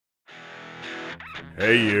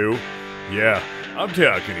Hey you. Yeah, I'm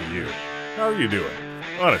talking to you. How are you doing?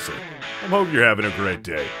 Honestly, I hope you're having a great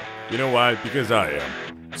day. You know why? Because I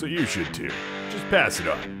am. So you should too. Just pass it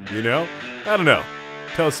on, you know? I don't know.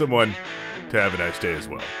 Tell someone to have a nice day as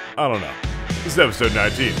well. I don't know. This is episode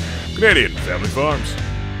 19. Canadian Family Farms.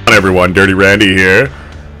 Hi everyone, Dirty Randy here.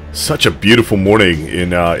 Such a beautiful morning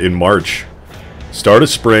in March. Start of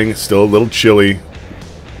spring, still a little chilly.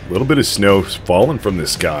 A little bit of snow falling from the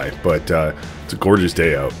sky, but it's a gorgeous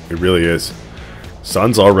day out. It really is.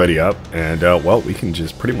 Sun's already up, and well, we can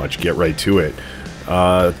just pretty much get right to it.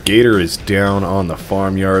 Gator is down on the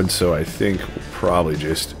farmyard, so I think we'll probably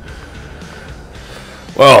just...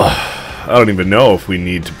 Well, I don't even know if we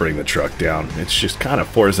need to bring the truck down. It's just kind of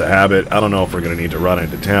force of habit. I don't know if we're going to need to run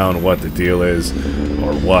into town, what the deal is,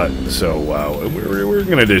 or what. So we're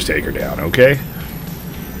going to just take her down, okay?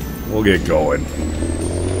 We'll get going.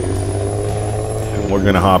 And we're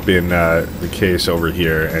going to hop in the case over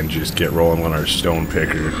here and just get rolling on our stone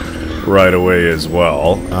picker right away as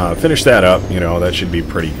well. Finish that up, you know, that should be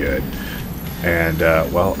pretty good. And,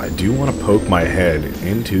 well, I do want to poke my head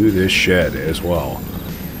into this shed as well.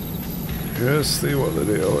 Just see what the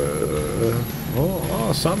deal is.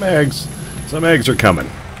 Oh, some eggs. Some eggs are coming.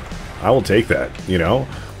 I will take that, you know.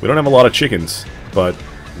 We don't have a lot of chickens, but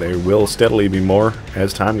there will steadily be more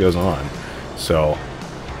as time goes on. So,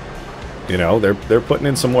 you know, they're putting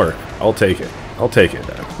in some work. I'll take it. I'll take it.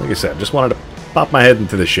 Like I said, just wanted to pop my head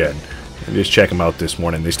into the shed and just check them out this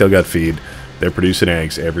morning. They still got feed. They're producing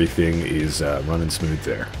eggs. Everything is running smooth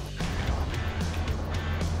there.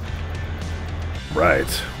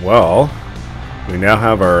 Right. Well, we now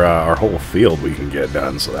have our whole field we can get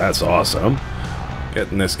done, so that's awesome.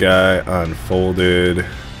 Getting this guy unfolded.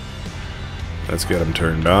 Let's get him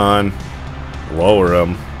turned on. Lower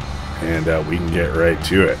him. And we can get right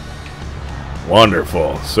to it.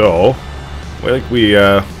 Wonderful. So, like we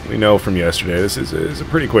know from yesterday, this is a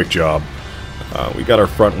pretty quick job. We got our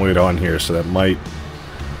front weight on here, so that might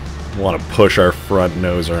want to push our front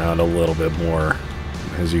nose around a little bit more.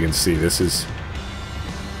 As you can see,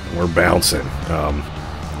 we're bouncing.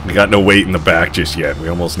 We got no weight in the back just yet. We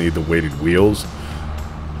almost need the weighted wheels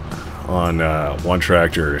on one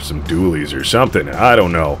tractor or some dualies or something. I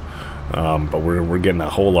don't know. But we're getting a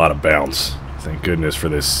whole lot of bounce. Thank goodness for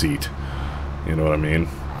this seat. You know what I mean?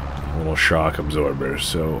 A little shock absorber.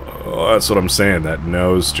 So that's what I'm saying. That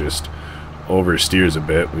nose just oversteers a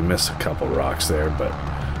bit. We missed a couple rocks there, but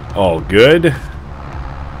all good.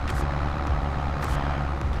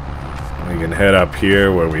 We can head up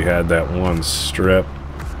here where we had that one strip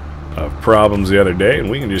of problems the other day,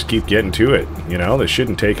 and we can just keep getting to it. You know, this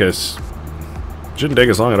shouldn't take us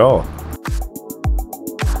long at all.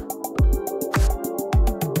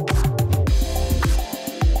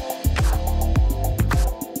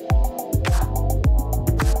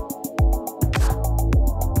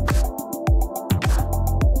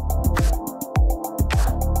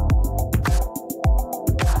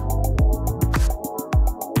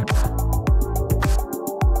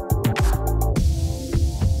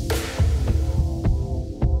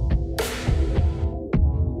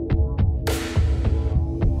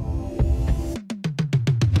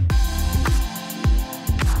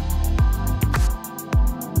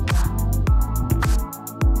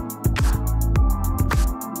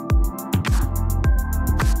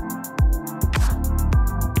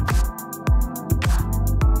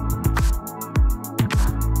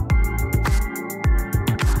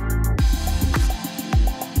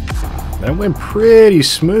 That went pretty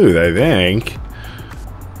smooth, I think.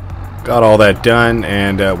 Got all that done,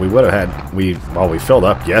 and we would have had... we filled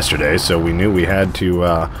up yesterday, so we knew we had to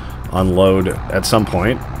unload at some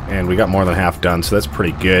point, and we got more than half done, so that's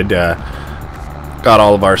pretty good. Got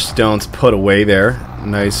all of our stones put away there,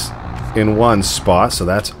 nice in one spot, so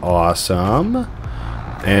that's awesome.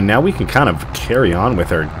 And now we can kind of carry on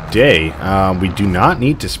with our day. We do not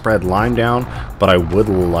need to spread lime down, but I would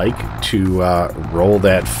like to roll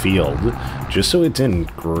that field just so it's in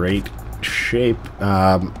great shape.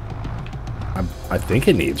 I think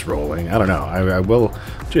it needs rolling. I don't know. I will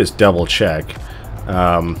just double check.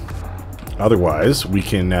 Otherwise, we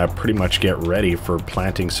can pretty much get ready for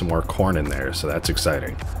planting some more corn in there, so that's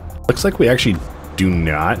exciting. Looks like we actually do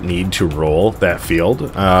not need to roll that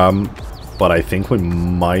field. But I think we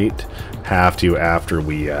might have to after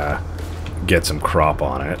we get some crop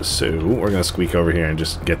on it. So we're going to squeak over here and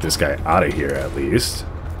just get this guy out of here at least.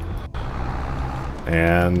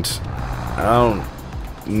 And I'm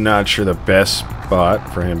not sure the best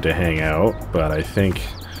spot for him to hang out, but I think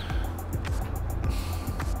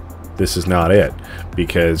this is not it,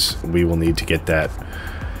 because we will need to get that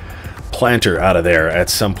planter out of there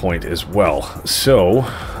at some point as well. So,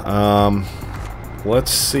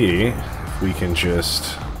 let's see if we can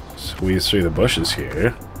just squeeze through the bushes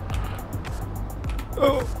here.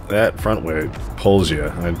 Oh, that front way pulls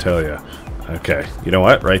you, I tell you. Okay, you know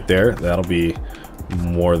what? Right there, that'll be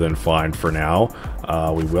more than fine for now.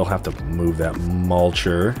 We will have to move that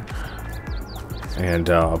mulcher. And,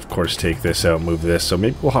 of course, take this out, move this. So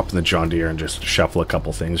maybe we'll hop in the John Deere and just shuffle a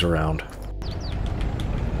couple things around.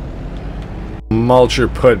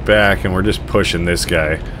 Mulcher put back, and we're just pushing this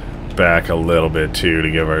guy back a little bit, too, to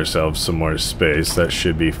give ourselves some more space. That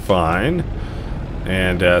should be fine.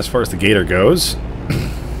 And as far as the gator goes,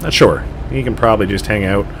 not sure. He can probably just hang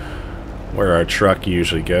out where our truck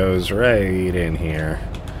usually goes, right in here.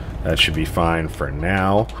 That should be fine for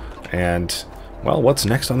now. And, well, what's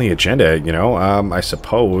next on the agenda? You know, I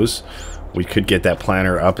suppose we could get that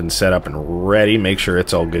planter up and set up and ready, make sure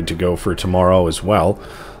it's all good to go for tomorrow as well.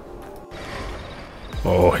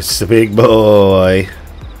 Oh, it's the big boy.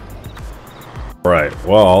 Right,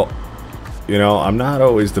 well, you know, I'm not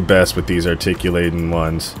always the best with these articulating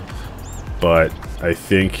ones, but I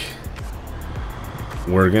think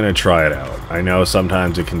we're going to try it out. I know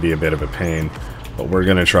sometimes it can be a bit of a pain, but we're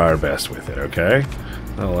going to try our best with it, okay?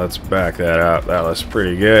 Well, let's back that up. That looks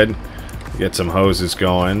pretty good. Get some hoses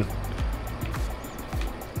going.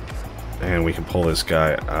 And we can pull this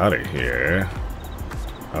guy out of here.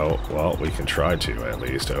 Oh, well, we can try to at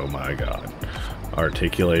least. Oh my god.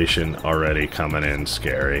 Articulation already coming in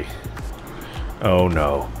scary. Oh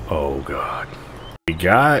no. Oh god. We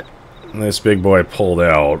got this big boy pulled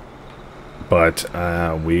out, but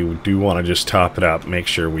we do want to just top it up, make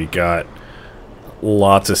sure we got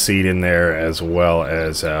lots of seed in there as well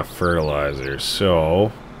as fertilizer.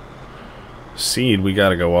 So, seed we got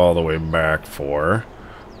to go all the way back for.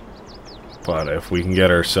 But if we can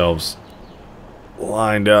get ourselves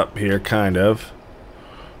lined up here, kind of,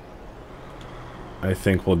 I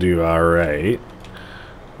think we'll do alright.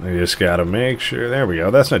 We just gotta make sure. There we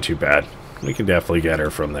go. That's not too bad. We can definitely get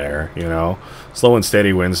her from there, you know. Slow and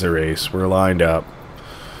steady wins the race. We're lined up.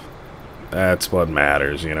 That's what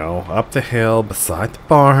matters, you know. Up the hill, beside the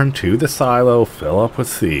barn, to the silo, fill up with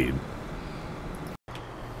seed.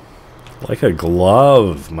 Like a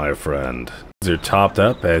glove, my friend. They're topped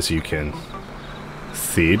up, as you can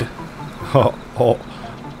see. Oh,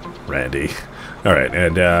 Randy. Alright,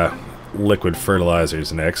 and liquid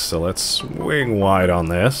fertilizers next, so let's swing wide on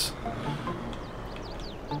this.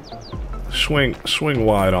 Swing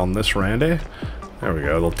wide on this, Randy. There we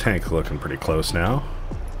go, the tank looking pretty close now.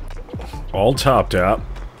 All topped up.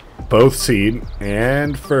 Both seed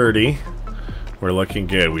and ferty. We're looking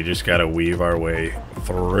good. We just gotta weave our way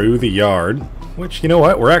through the yard, which, you know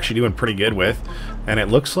what, we're actually doing pretty good with. And it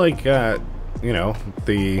looks like, you know,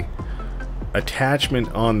 the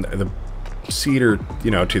attachment on the cedar,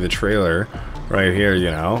 you know, to the trailer right here,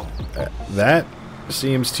 you know, that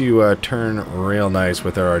seems to turn real nice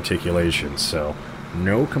with our articulation. So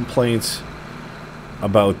no complaints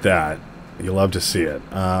about that. You love to see it.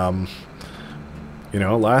 You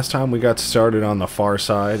know, last time we got started on the far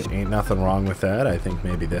side, ain't nothing wrong with that. I think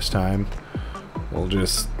maybe this time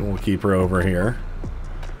we'll keep her over here.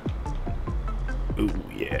 Ooh,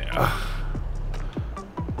 yeah.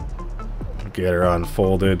 Get her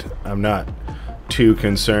unfolded. I'm not too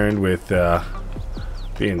concerned with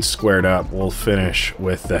being squared up. We'll finish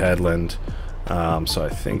with the headland. So I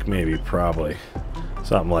think maybe probably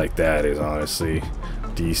something like that is honestly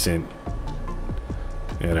decent.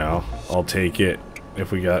 You know, I'll take it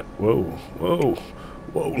if we got... Whoa,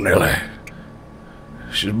 Nelly.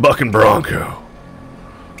 She's bucking bronco.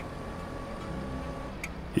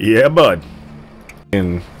 Yeah, bud.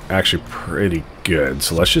 And actually pretty good.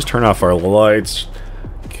 So let's just turn off our lights,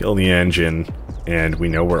 kill the engine, and we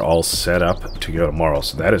know we're all set up to go tomorrow.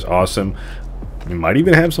 So that is awesome. We might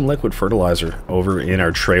even have some liquid fertilizer over in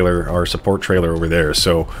our trailer, our support trailer over there.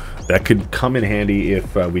 So that could come in handy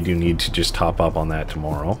if we do need to just top up on that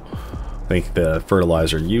tomorrow. I think the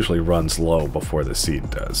fertilizer usually runs low before the seed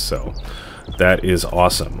does. So that is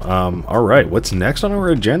awesome. All right, what's next on our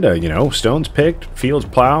agenda? You know, stones picked, fields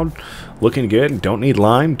plowed, looking good. Don't need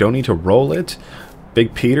lime, don't need to roll it.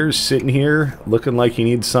 Big Peter's sitting here looking like he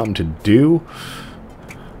needs something to do.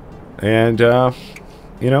 And,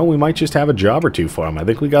 you know, we might just have a job or two for him. I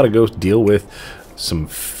think we got to go deal with some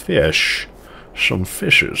fish. Some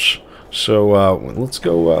fishes. So, let's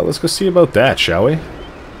go see about that, shall we?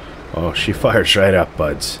 Oh, she fires right up,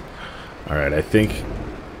 buds. Alright, I think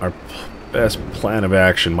our best plan of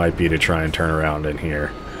action might be to try and turn around in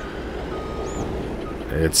here.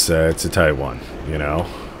 It's a tight one, you know.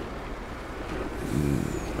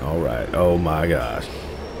 Alright, oh my gosh.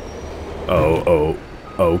 Oh,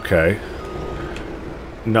 okay.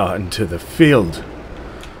 Not into the field.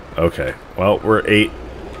 Okay, well, we're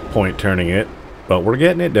 8-point turning it, but we're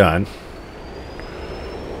getting it done.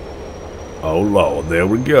 Oh, Lord, there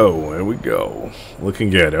we go, there we go. Looking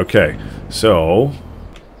good, okay. So,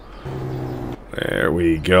 there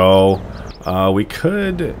we go. We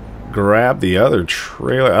could grab the other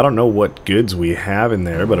trailer. I don't know what goods we have in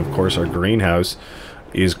there, but of course our greenhouse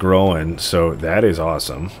is growing, so that is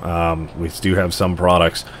awesome. We do have some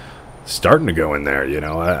products starting to go in there, you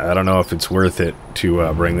know. I don't know if it's worth it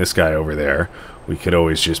to bring this guy over there. We could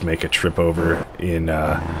always just make a trip over in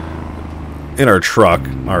our truck,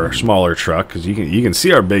 our smaller truck, because you can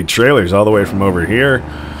see our big trailers all the way from over here,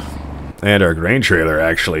 and our grain trailer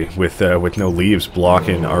actually with no leaves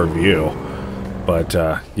blocking our view. But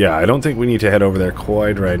yeah, I don't think we need to head over there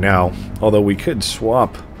quite right now, although we could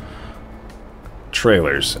swap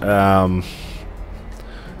trailers.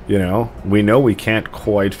 You know we can't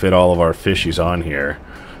quite fit all of our fishies on here,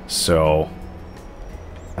 so,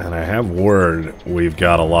 and I have word we've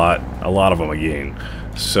got a lot of them again,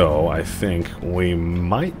 so I think we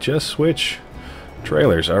might just switch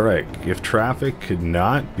trailers. Alright, if traffic could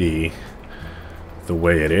not be the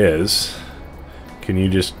way it is, can you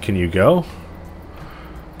go?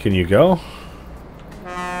 Can you go?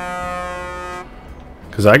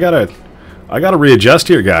 Because I gotta readjust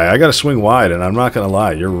here, guy. I gotta swing wide, and I'm not gonna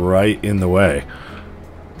lie, you're right in the way.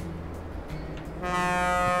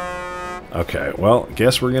 Okay, well,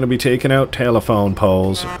 guess we're gonna be taking out telephone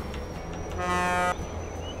poles.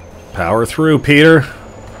 Power through, Peter.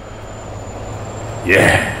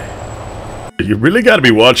 Yeah. You really gotta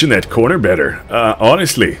be watching that corner better.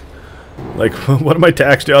 Honestly. Like, what are my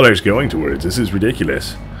tax dollars going towards? This is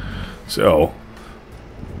ridiculous. So,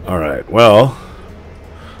 alright, well,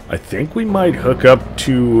 I think we might hook up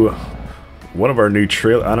to one of our new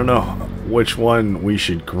trailers. I don't know which one we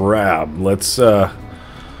should grab. Let's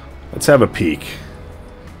have a peek.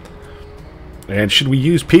 And should we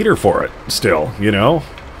use Peter for it still, you know?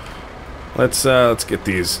 Let's get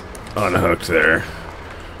these unhooked there.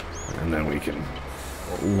 And then we can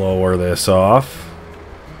lower this off.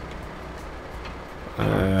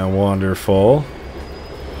 Wonderful.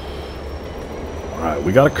 Alright,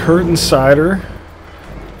 we got a curtain cider.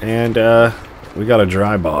 And we got a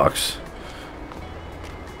dry box.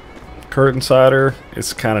 Curtain cider,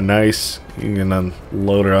 it's kind of nice. You can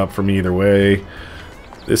unload it up from either way.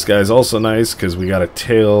 This guy's also nice because we got a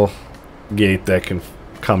tailgate that can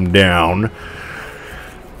come down.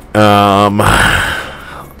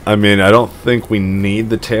 I mean, I don't think we need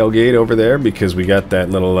the tailgate over there because we got that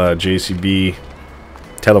little JCB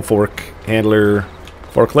telefork handler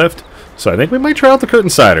forklift. So I think we might try out the curtain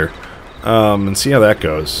cider. And see how that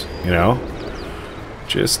goes, you know?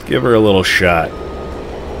 Just give her a little shot.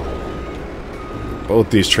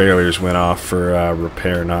 Both these trailers went off for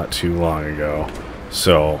repair not too long ago.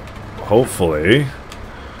 So, hopefully,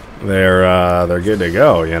 they're good to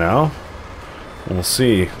go, you know? We'll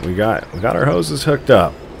see. We got our hoses hooked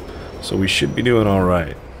up. So we should be doing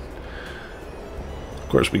alright. Of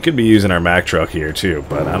course, we could be using our Mack truck here too,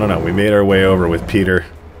 but I don't know. We made our way over with Peter.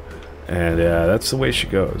 And that's the way she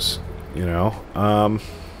goes. You know,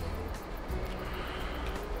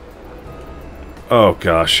 oh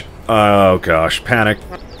gosh, panic.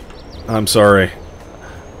 I'm sorry.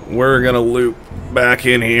 We're gonna loop back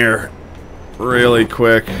in here really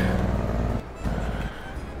quick.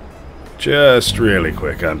 Just really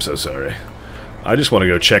quick, I'm so sorry. I just want to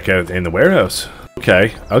go check out in the warehouse.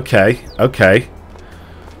 Okay.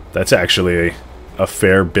 That's actually a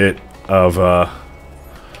fair bit of,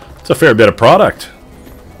 it's a fair bit of product.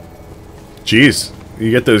 Jeez, you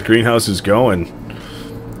get those greenhouses going,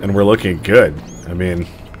 and we're looking good. I mean,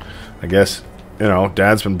 I guess, you know,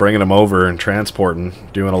 Dad's been bringing them over and transporting,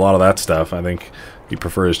 doing a lot of that stuff. I think he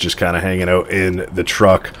prefers just kind of hanging out in the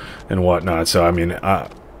truck and whatnot. So, I mean,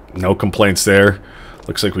 no complaints there.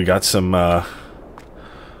 Looks like we got some, oh,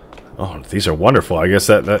 these are wonderful. I guess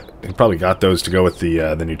that he probably got those to go with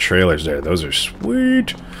the new trailers there. Those are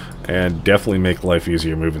sweet, and definitely make life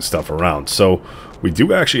easier moving stuff around. So, we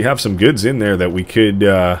do actually have some goods in there that we could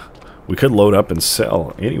load up and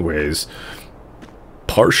sell anyways.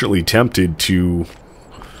 Partially tempted to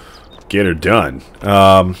get her done.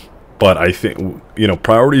 But I think, you know,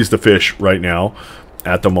 priority is the fish right now.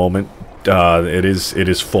 At the moment, it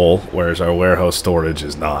is full, whereas our warehouse storage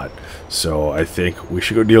is not. So I think we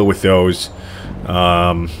should go deal with those.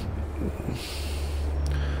 As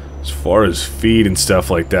far as feed and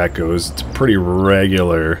stuff like that goes, it's a pretty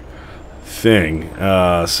regular thing.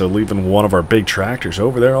 So leaving one of our big tractors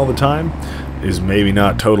over there all the time is maybe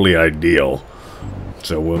not totally ideal.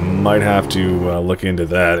 So we might have to look into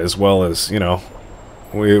that, as well as, you know,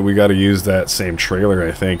 we got to use that same trailer,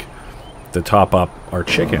 I think, to top up our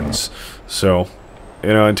chickens. So, you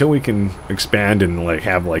know, until we can expand and like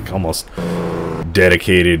have like almost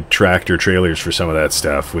dedicated tractor trailers for some of that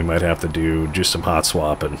stuff, we might have to do just some hot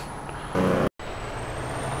swapping.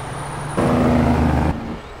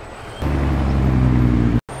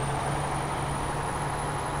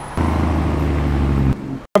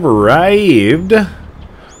 Arrived.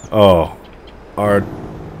 Oh,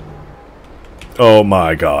 oh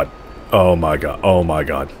my god. Oh my god. Oh my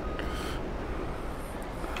god.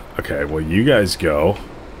 Okay, well, you guys go.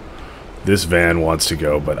 This van wants to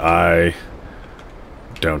go, but I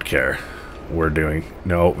don't care. We're doing...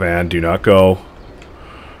 No, van, do not go.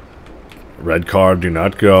 Red car, do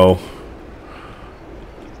not go.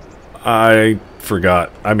 I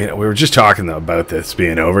forgot. I mean, we were just talking about this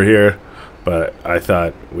being over here, but I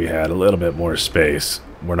thought we had a little bit more space.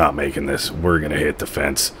 We're not making this. We're going to hit the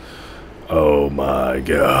fence. Oh my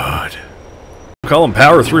god. Call him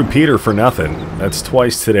Power Through Peter for nothing. That's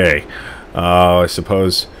twice today. I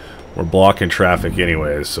suppose we're blocking traffic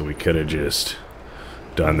anyways, so we could have just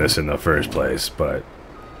done this in the first place. But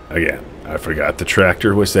again, I forgot the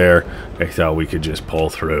tractor was there. I thought we could just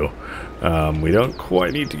pull through. We don't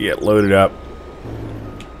quite need to get loaded up.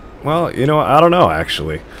 Well, you know, I don't know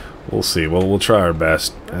actually. We'll see. We'll try our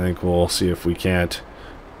best. I think we'll see if we can't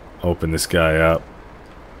open this guy up.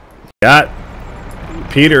 Got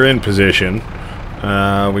Peter in position.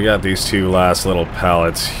 We got these two last little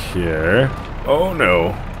pallets here. Oh no.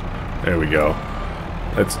 There we go.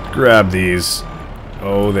 Let's grab these.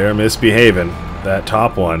 Oh, they're misbehaving. That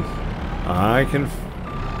top one. I can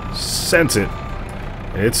sense it.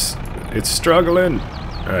 It's struggling.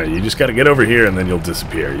 Alright, you just gotta get over here and then you'll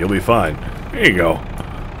disappear. You'll be fine. There you go.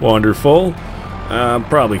 Wonderful.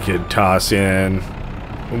 Probably could toss in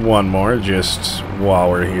one more just while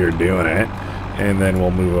we're here doing it. And then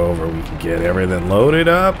we'll move over. We can get everything loaded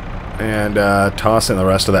up and toss in the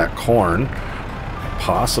rest of that corn.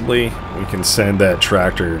 Possibly we can send that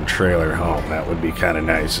tractor and trailer home. That would be kind of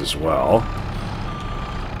nice as well.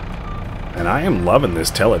 And I am loving this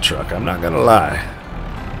tele-truck, I'm not gonna lie.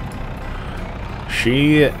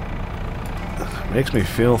 She makes me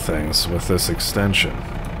feel things with this extension.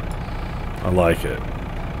 I like it.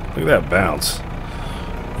 Look at that bounce.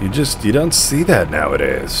 You don't see that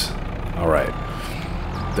nowadays. Alright.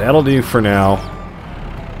 That'll do for now.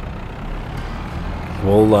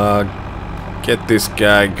 We'll get this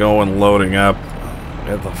guy going, loading up.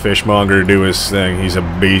 Get the fishmonger to do his thing. He's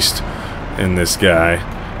a beast in this guy.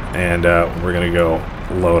 And we're going to go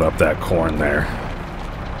load up that corn there.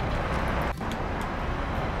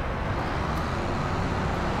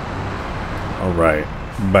 Alright.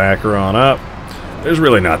 Back her on up. There's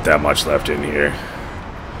really not that much left in here.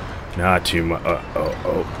 Not too much.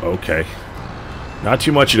 Okay. Not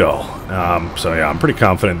too much at all. So yeah, I'm pretty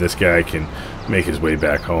confident this guy can make his way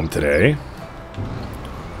back home today.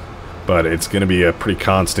 But it's going to be a pretty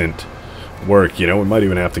constant work. You know, we might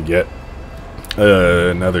even have to get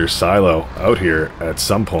another silo out here at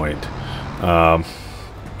some point.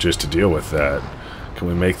 Just to deal with that. Can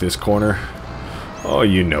we make this corner? Oh,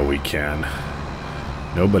 you know we can.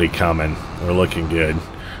 Nobody coming. We're looking good.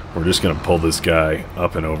 We're just going to pull this guy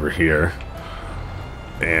up and over here.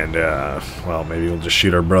 And, well, maybe we'll just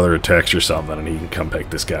shoot our brother a text or something and he can come pick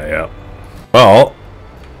this guy up. Well,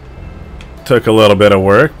 took a little bit of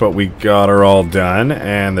work, but we got her all done.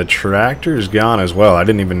 And the tractor's gone as well. I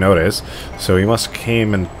didn't even notice. So he must have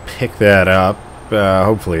came and picked that up.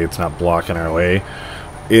 Hopefully it's not blocking our way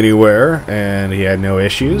anywhere. And he had no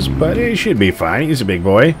issues, but he should be fine. He's a big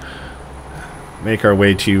boy. Make our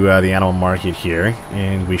way to the animal market here,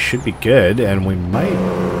 and we should be good, and we might...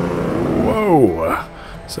 Whoa!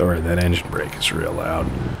 Sorry, that engine brake is real loud.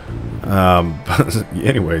 But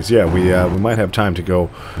anyways, yeah, we might have time to go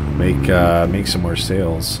make some more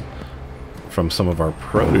sales from some of our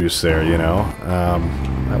produce there, you know.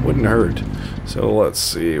 That wouldn't hurt. So let's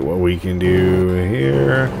see what we can do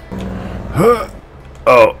here. Huh!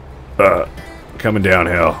 Oh, coming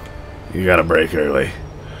downhill. You gotta brake early.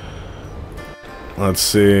 Let's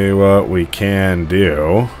see what we can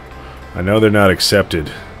do. I know they're not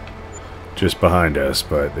accepted just behind us,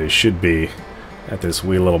 but they should be at this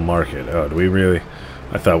wee little market. Oh, do we really?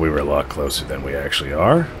 I thought we were a lot closer than we actually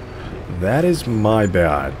are. That is my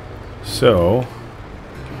bad. So,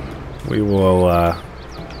 we will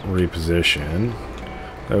reposition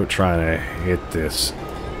without trying to hit this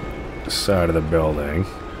side of the building.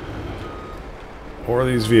 Or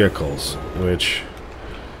these vehicles, which...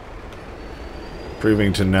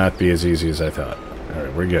 proving to not be as easy as I thought.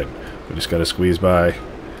 Alright, we're good. We just got to squeeze by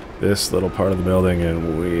this little part of the building,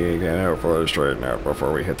 and we can straighten out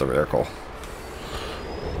before we hit the vehicle.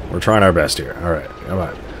 We're trying our best here. Alright, come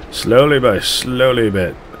on. Slowly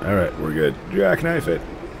bit. Alright, we're good. Jackknife it.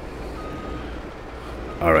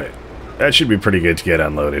 Alright. That should be pretty good to get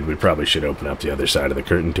unloaded. We probably should open up the other side of the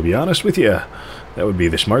curtain, to be honest with you. That would be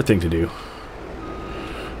the smart thing to do.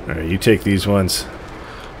 Alright, you take these ones,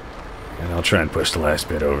 and I'll try and push the last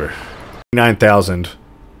bit over.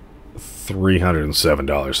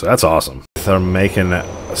 $9,307. So that's awesome. They're making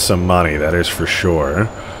some money, that is for sure.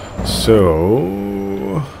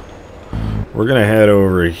 So we're gonna head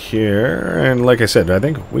over here, and like I said, I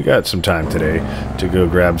think we got some time today to go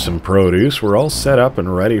grab some produce. We're all set up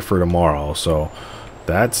and ready for tomorrow, so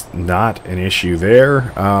that's not an issue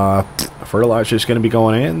there. Fertilizer's gonna be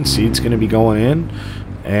going in, seed's gonna be going in,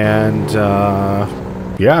 and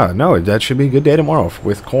yeah, no, that should be a good day tomorrow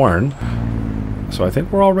with corn. So I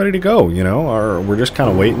think we're all ready to go, you know. We're just kind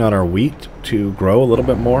of waiting on our wheat to grow a little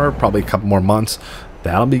bit more, probably a couple more months.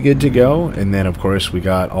 That'll be good to go. And then, of course, we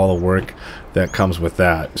got all the work that comes with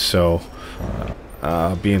that. So,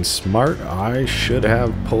 being smart, I should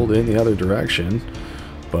have pulled in the other direction.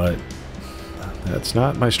 But that's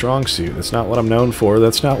not my strong suit. That's not what I'm known for.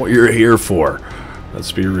 That's not what you're here for.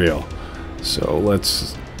 Let's be real. So,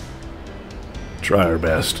 let's try our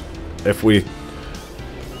best. If we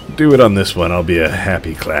do it on this one, I'll be a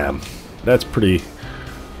happy clam. That's pretty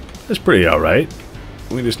alright.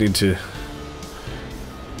 We just need to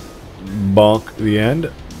bonk the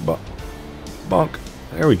end. Bonk.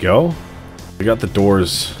 There we go. We got the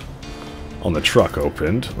doors on the truck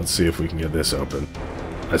opened. Let's see if we can get this open.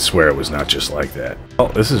 I swear it was not just like that. Well,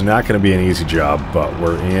 this is not going to be an easy job, but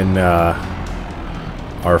we're in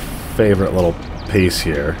our favorite little piece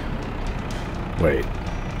here. Wait,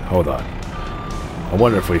 hold on. I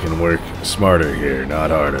wonder if we can work smarter here,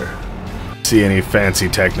 not harder. See any fancy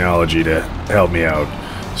technology to help me out,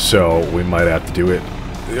 so we might have to do it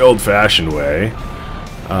the old-fashioned way.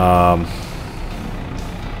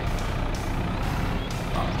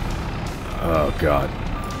 Oh god,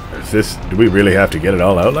 do we really have to get it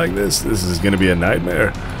all out like this? This is gonna be a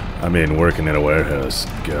nightmare. I mean, working in a warehouse,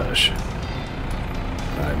 gosh,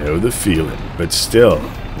 I know the feeling, but still,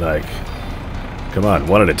 like, come on,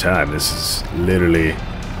 one at a time. This is literally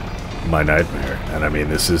my nightmare. And I mean,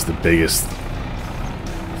 this is the biggest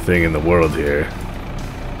thing in the world here.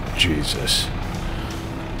 Jesus.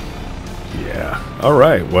 Yeah.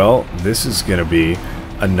 Alright, well, this is going to be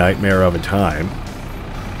a nightmare of a time.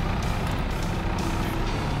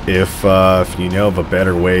 If you know of a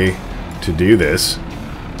better way to do this,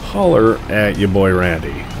 holler at your boy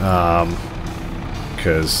Randy.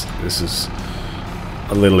 Because this is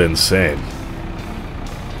a little insane.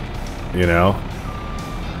 You know,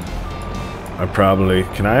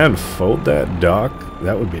 can I unfold that dock?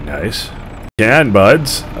 That would be nice. Can,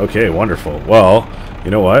 buds. Okay, wonderful. Well,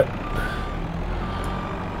 you know what?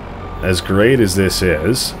 As great as this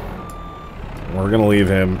is, we're gonna leave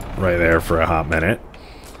him right there for a hot minute.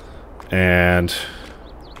 And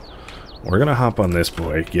we're gonna hop on this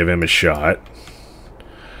boy, give him a shot.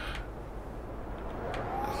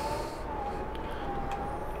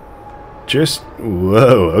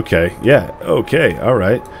 Whoa, okay, yeah, okay,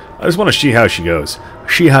 alright. I just want to see how she goes.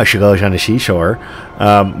 See how she goes on the seashore.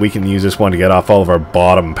 We can use this one to get off all of our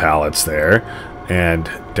bottom pallets there. And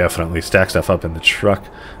definitely stack stuff up in the truck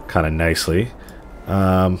kind of nicely.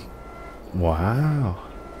 Wow.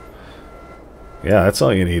 Yeah, that's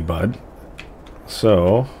all you need, bud.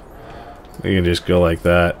 So, we can just go like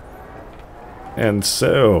that. And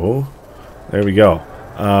so, there we go.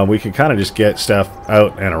 We can kind of just get stuff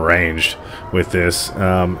out and arranged with this.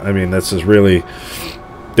 I mean, this is really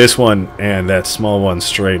this one and that small one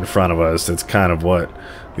straight in front of us. That's kind of what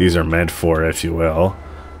these are meant for, if you will.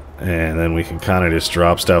 And then we can kind of just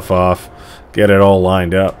drop stuff off, get it all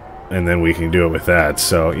lined up, and then we can do it with that.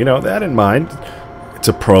 So, you know, that in mind, it's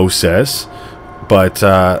a process, but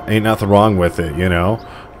ain't nothing wrong with it, you know.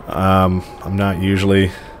 I'm not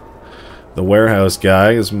usually the warehouse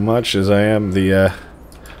guy as much as I am the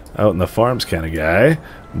out in the farms kind of guy,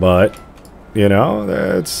 but you know,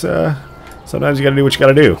 that's sometimes you gotta do what you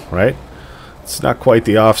gotta do, right? It's not quite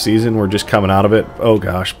the off season, we're just coming out of it. Oh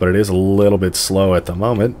gosh, but it is a little bit slow at the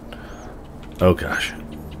moment. Oh gosh.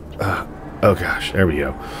 Oh gosh, there we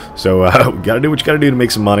go. So gotta do what you gotta do to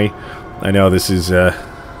make some money. I know this is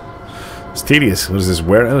it's tedious. What is this,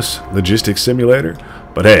 warehouse logistics simulator?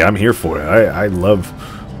 But hey, I'm here for it. I love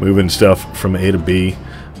moving stuff from A to B,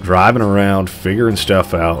 driving around, figuring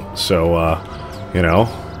stuff out. So, you know,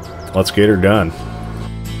 let's get her done.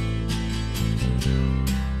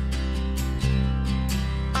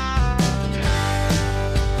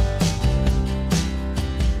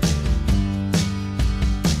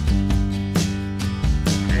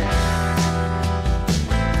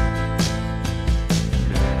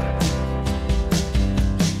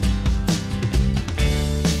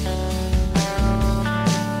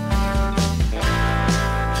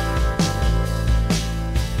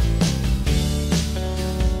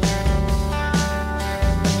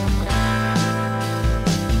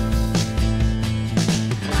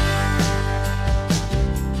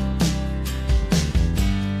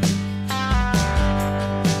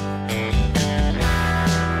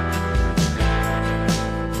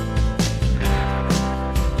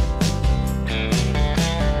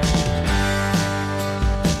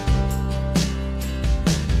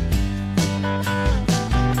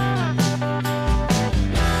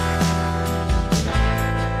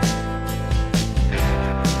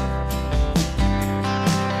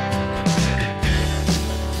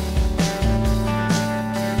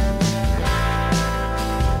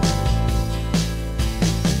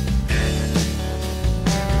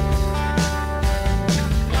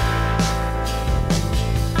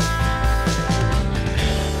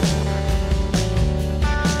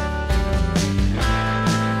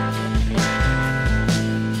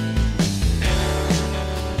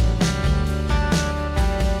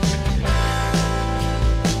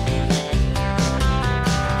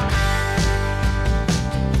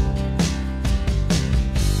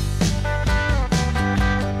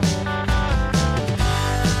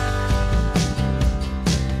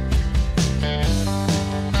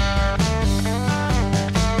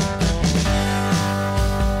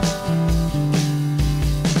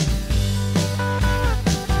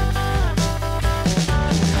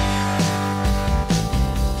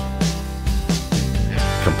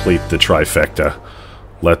 complete the trifecta,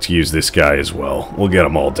 let's use this guy as well. We'll get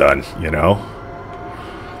them all done, you know?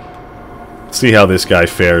 See how this guy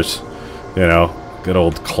fares, you know? Good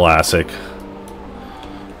old classic.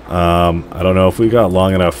 I don't know if we got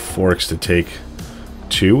long enough forks to take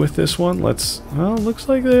 2 with this one. Well, looks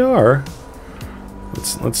like they are.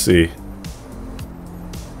 Let's see.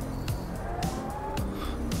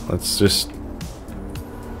 Let's just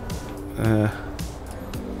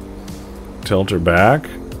tilt her back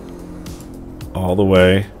all the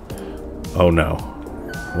way. Oh no.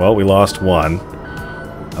 Well, we lost one.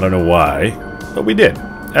 I don't know why, but we did.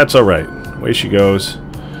 That's alright. Away she goes.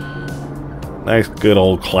 Nice good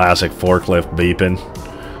old classic forklift beeping.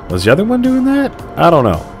 Was the other one doing that? I don't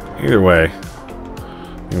know. Either way.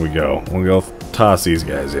 Here we go. We'll go toss these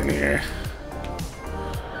guys in here.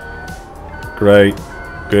 Great.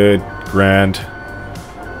 Good. Grand.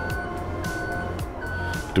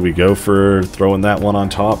 Do we go for throwing that one on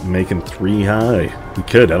top and making 3 high? We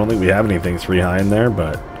could. I don't think we have anything 3 high in there,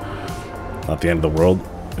 but not the end of the world.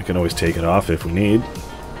 We can always take it off if we need.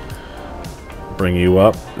 Bring you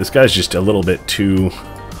up. This guy's just a little bit too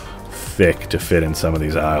thick to fit in some of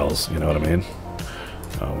these aisles. You know what I mean?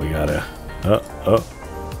 Oh, we gotta...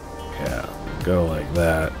 Yeah, go like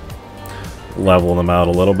that. Level them out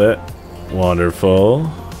a little bit. Wonderful.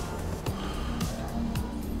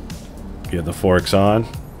 Get the forks on.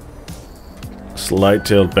 Slight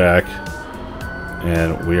tilt back.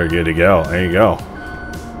 And we are good to go. There you go.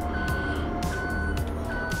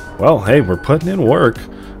 Well, hey, we're putting in work.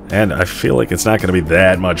 And I feel like it's not going to be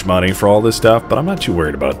that much money for all this stuff, but I'm not too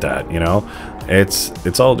worried about that, you know?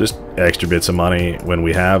 It's all just extra bits of money when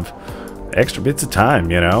we have extra bits of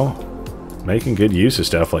time, you know? Making good use of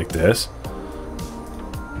stuff like this.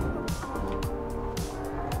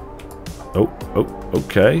 Oh,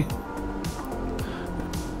 okay.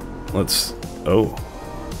 Let's... Oh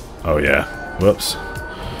yeah. Whoops.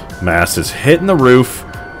 Mast is hitting the roof.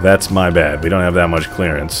 That's my bad. We don't have that much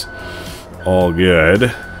clearance. All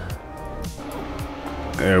good.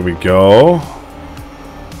 There we go.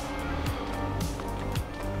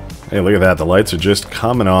 Hey, look at that. The lights are just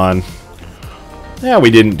coming on. Yeah,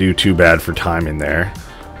 we didn't do too bad for time in there.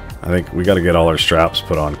 I think we got to get all our straps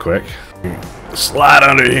put on quick. Slide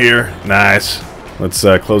under here. Nice. Let's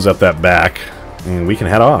close up that back, and we can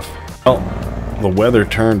head off. Well, the weather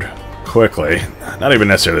turned quickly. Not even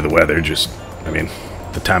necessarily the weather, just, I mean,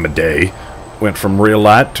 the time of day. Went from real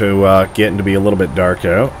light to getting to be a little bit dark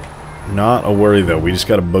out. Not a worry, though. We just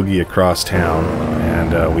got to boogie across town,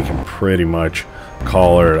 and we can pretty much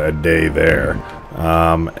call her a day there.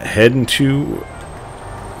 Heading to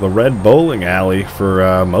the Red Bowling Alley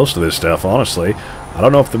for most of this stuff, honestly. I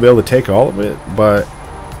don't know if they'll be able to take all of it, but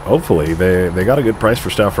hopefully they got a good price for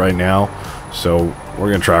stuff right now. So we're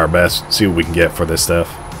going to try our best, see what we can get for this stuff.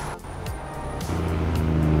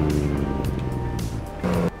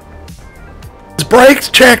 His brakes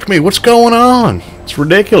checked me! What's going on? It's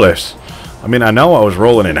ridiculous. I mean, I know I was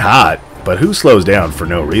rolling in hot, but who slows down for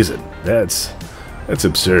no reason? That's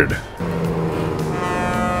absurd.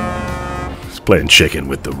 He's playing chicken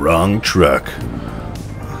with the wrong truck.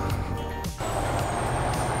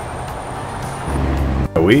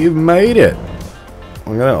 We've made it.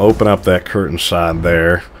 We're going to open up that curtain side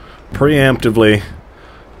there preemptively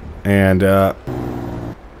and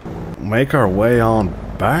make our way on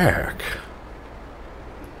back.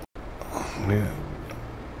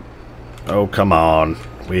 Oh, come on.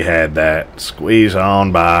 We had that. Squeeze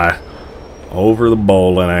on by over the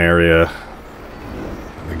bowling area.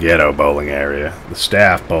 The ghetto bowling area. The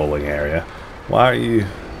staff bowling area. Why are you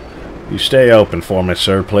stay open for me,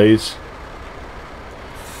 sir, please?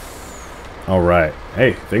 Alright.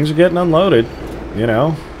 Hey, things are getting unloaded. You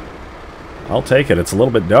know. I'll take it. It's a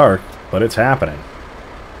little bit dark, but it's happening.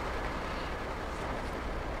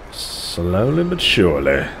 Slowly but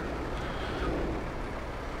surely.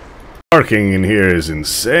 Parking in here is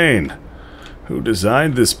insane. Who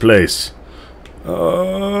designed this place? Oh,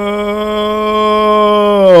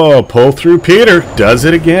 pull through Peter. Does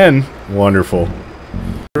it again. Wonderful.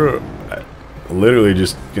 Literally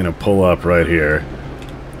just gonna pull up right here.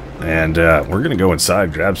 And we're gonna go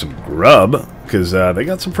inside, grab some grub, because they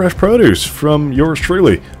got some fresh produce from yours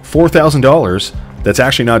truly. $4,000. That's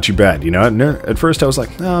actually not too bad, you know. At first I was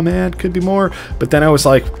like, oh man, could be more. But then I was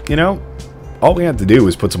like, you know, all we had to do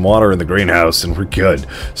was put some water in the greenhouse and we're good.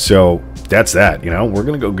 So that's that, you know. We're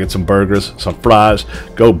gonna go get some burgers, some fries,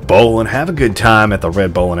 go bowling, have a good time at the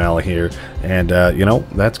Red Bowling Alley here. And you know,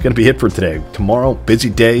 that's gonna be it for today. Tomorrow,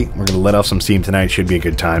 busy day. We're gonna let off some steam tonight. Should be a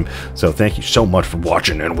good time. So thank you so much for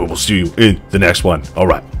watching, and we will see you in the next one. All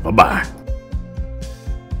right, bye bye.